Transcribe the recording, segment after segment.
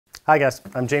Hi guys,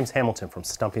 I'm James Hamilton from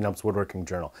Stumpy Nubs Woodworking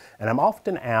Journal, and I'm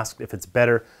often asked if it's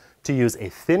better to use a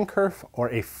thin kerf or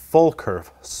a full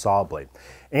kerf saw blade.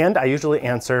 And I usually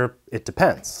answer, it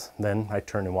depends. Then I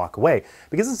turn and walk away,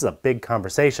 because this is a big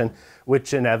conversation,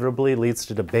 which inevitably leads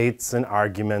to debates and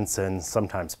arguments and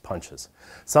sometimes punches.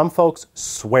 Some folks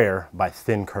swear by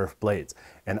thin kerf blades,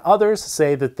 and others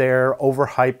say that they're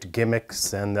overhyped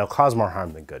gimmicks and they'll cause more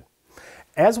harm than good.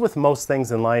 As with most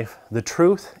things in life, the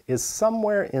truth is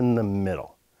somewhere in the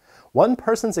middle. One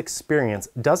person's experience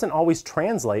doesn't always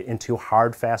translate into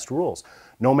hard, fast rules,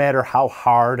 no matter how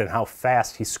hard and how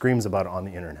fast he screams about it on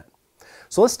the internet.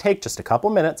 So let's take just a couple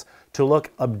minutes to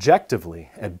look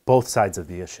objectively at both sides of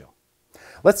the issue.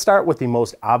 Let's start with the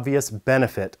most obvious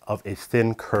benefit of a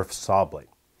thin kerf saw blade.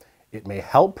 It may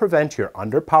help prevent your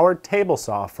underpowered table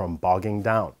saw from bogging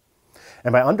down.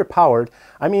 And by underpowered,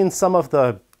 I mean some of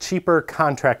the cheaper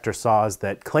contractor saws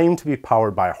that claim to be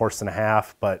powered by a horse and a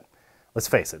half, but let's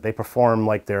face it, they perform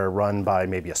like they're run by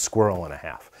maybe a squirrel and a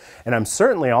half. And I'm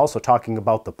certainly also talking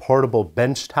about the portable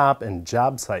benchtop and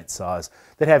job site saws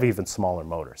that have even smaller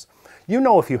motors. You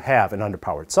know if you have an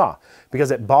underpowered saw,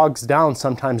 because it bogs down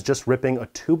sometimes just ripping a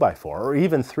 2x4 or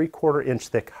even 3/4 inch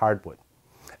thick hardwood.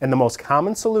 And the most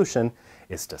common solution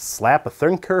is to slap a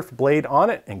Thin-kerf blade on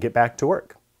it and get back to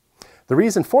work. The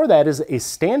reason for that is a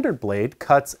standard blade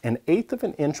cuts 1/8 of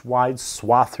an inch wide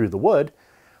swath through the wood,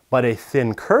 but a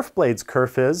thin kerf blade's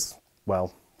kerf is,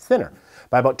 well, thinner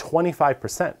by about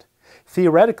 25%.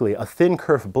 Theoretically, a thin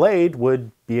kerf blade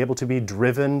would be able to be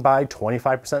driven by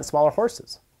 25% smaller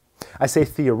horses. I say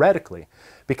theoretically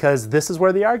because this is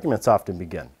where the arguments often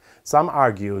begin. Some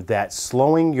argue that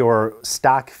slowing your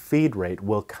stock feed rate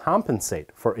will compensate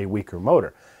for a weaker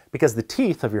motor because the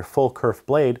teeth of your full kerf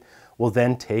blade will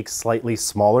then take slightly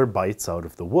smaller bites out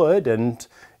of the wood, and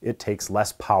it takes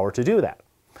less power to do that.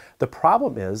 The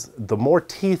problem is the more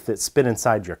teeth that spin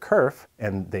inside your kerf,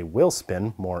 and they will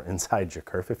spin more inside your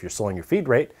kerf if you're slowing your feed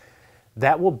rate,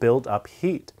 that will build up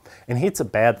heat. And heat's a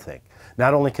bad thing.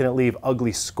 Not only can it leave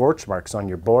ugly scorch marks on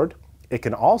your board, it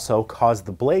can also cause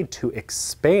the blade to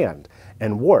expand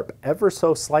and warp ever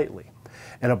so slightly.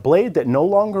 And a blade that no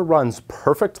longer runs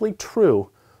perfectly true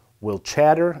will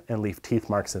chatter and leave teeth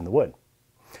marks in the wood.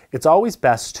 It's always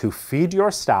best to feed your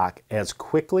stock as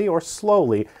quickly or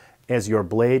slowly as your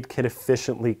blade can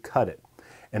efficiently cut it.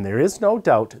 And there is no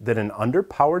doubt that an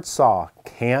underpowered saw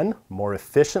can more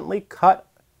efficiently cut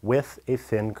with a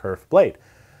thin kerf blade,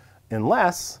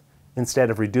 unless instead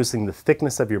of reducing the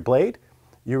thickness of your blade,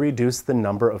 you reduce the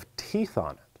number of teeth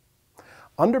on it.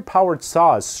 Underpowered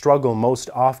saws struggle most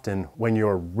often when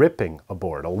you're ripping a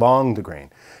board along the grain,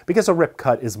 because a rip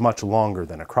cut is much longer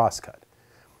than a cross cut.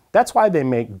 That's why they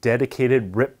make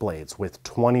dedicated rip blades with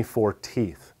 24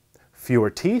 teeth. Fewer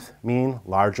teeth mean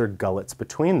larger gullets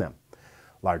between them.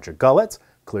 Larger gullets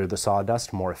clear the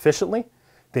sawdust more efficiently,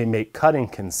 they make cutting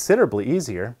considerably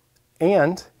easier,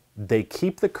 and they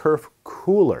keep the kerf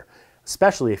cooler,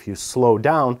 especially if you slow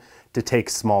down to take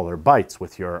smaller bites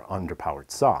with your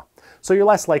underpowered saw. So you're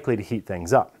less likely to heat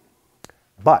things up.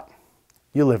 But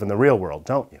you live in the real world,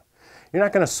 don't you? You're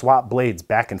not going to swap blades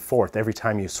back and forth every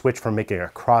time you switch from making a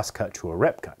cross cut to a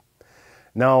rip cut.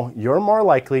 No, you're more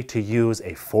likely to use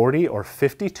a 40 or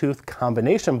 50 tooth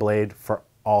combination blade for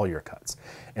all your cuts.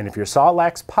 And if your saw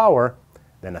lacks power,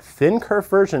 then a thin kerf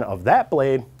version of that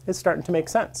blade is starting to make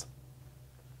sense.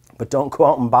 But don't go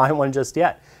out and buy one just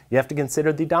yet. You have to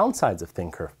consider the downsides of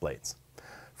thin kerf blades.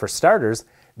 For starters,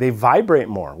 they vibrate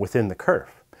more within the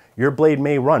kerf. Your blade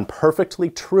may run perfectly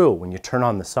true when you turn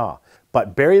on the saw,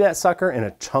 but bury that sucker in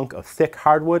a chunk of thick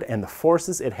hardwood and the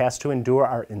forces it has to endure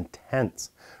are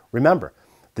intense. Remember,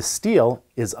 the steel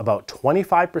is about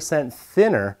 25%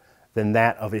 thinner than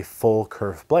that of a full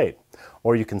kerf blade.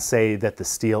 Or you can say that the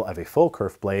steel of a full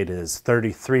kerf blade is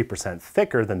 33%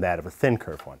 thicker than that of a thin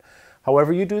kerf one.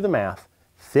 However you do the math,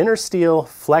 thinner steel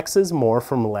flexes more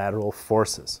from lateral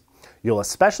forces. You'll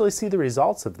especially see the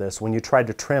results of this when you try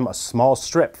to trim a small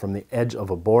strip from the edge of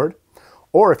a board,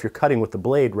 or if you're cutting with the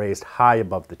blade raised high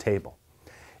above the table.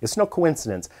 It's no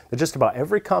coincidence that just about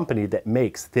every company that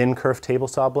makes thin kerf table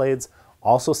saw blades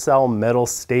also sell metal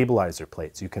stabilizer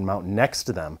plates you can mount next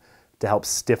to them to help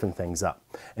stiffen things up.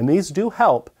 And these do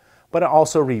help, but it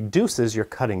also reduces your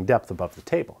cutting depth above the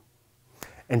table.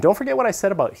 And don't forget what I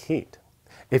said about heat.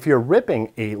 If you're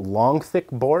ripping a long, thick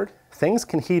board, things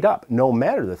can heat up no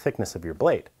matter the thickness of your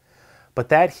blade. But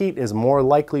that heat is more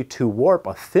likely to warp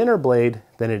a thinner blade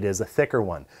than it is a thicker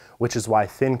one, which is why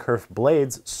thin kerf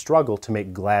blades struggle to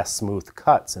make glass smooth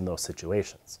cuts in those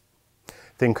situations.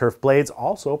 Thin kerf blades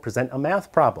also present a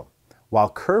math problem. While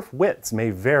kerf widths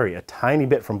may vary a tiny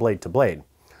bit from blade to blade,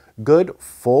 Good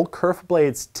full kerf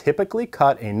blades typically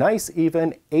cut a nice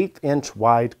even 1/8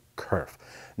 wide kerf.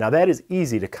 Now that is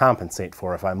easy to compensate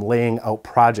for if I'm laying out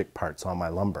project parts on my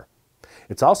lumber.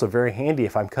 It's also very handy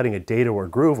if I'm cutting a dado or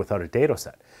groove without a dado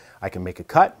set. I can make a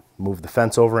cut, move the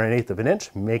fence over 1/8 of an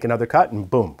inch, make another cut, and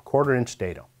boom, 1/4 inch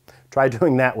dado. Try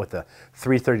doing that with a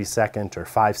 3/32 or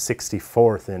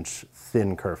 5/64 inch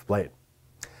thin kerf blade.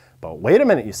 But wait a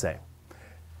minute, you say.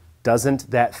 Doesn't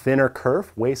that thinner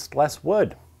kerf waste less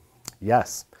wood?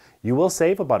 Yes, you will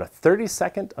save about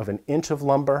 1/32 of an inch of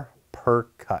lumber per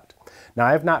cut. Now,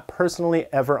 I have not personally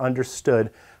ever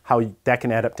understood how that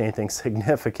can add up to anything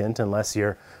significant unless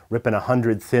you're ripping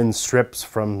 100 thin strips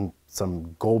from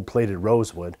some gold-plated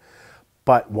rosewood.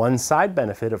 But one side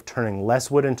benefit of turning less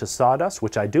wood into sawdust,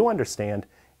 which I do understand,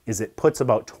 is it puts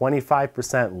about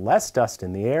 25% less dust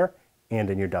in the air and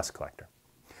in your dust collector.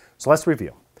 So let's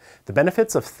review. The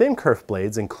benefits of thin kerf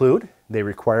blades include they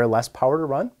require less power to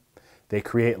run, they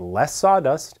create less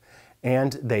sawdust,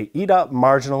 and they eat up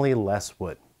marginally less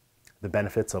wood. The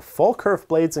benefits of full kerf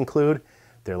blades include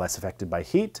they're less affected by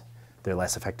heat, they're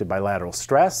less affected by lateral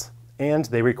stress, and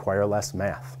they require less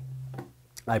math.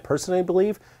 I personally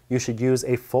believe you should use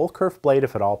a full kerf blade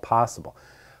if at all possible.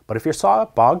 But if your saw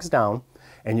bogs down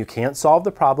and you can't solve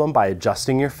the problem by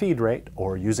adjusting your feed rate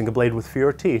or using a blade with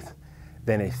fewer teeth,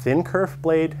 then a thin kerf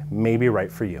blade may be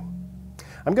right for you.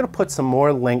 I'm going to put some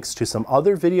more links to some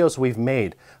other videos we've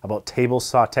made about table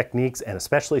saw techniques and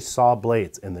especially saw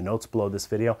blades in the notes below this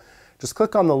video. Just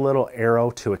click on the little arrow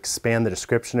to expand the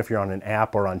description if you're on an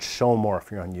app or on Show More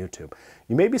if you're on YouTube.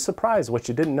 You may be surprised what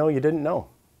you didn't know.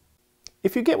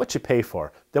 If you get what you pay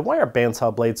for, then why are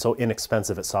bandsaw blades so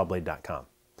inexpensive at sawblade.com?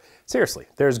 Seriously,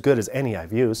 they're as good as any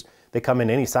I've used. They come in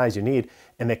any size you need,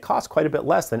 and they cost quite a bit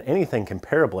less than anything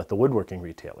comparable at the woodworking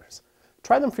retailers.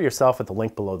 Try them for yourself at the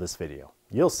link below this video.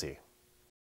 You'll see.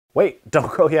 Wait,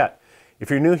 don't go yet. If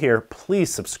you're new here,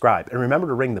 please subscribe and remember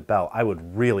to ring the bell. I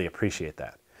would really appreciate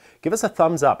that. Give us a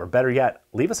thumbs up, or better yet,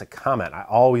 leave us a comment. I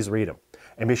always read them.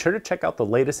 And be sure to check out the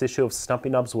latest issue of Stumpy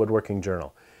Nubs Woodworking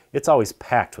Journal. It's always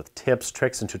packed with tips,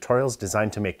 tricks, and tutorials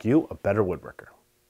designed to make you a better woodworker.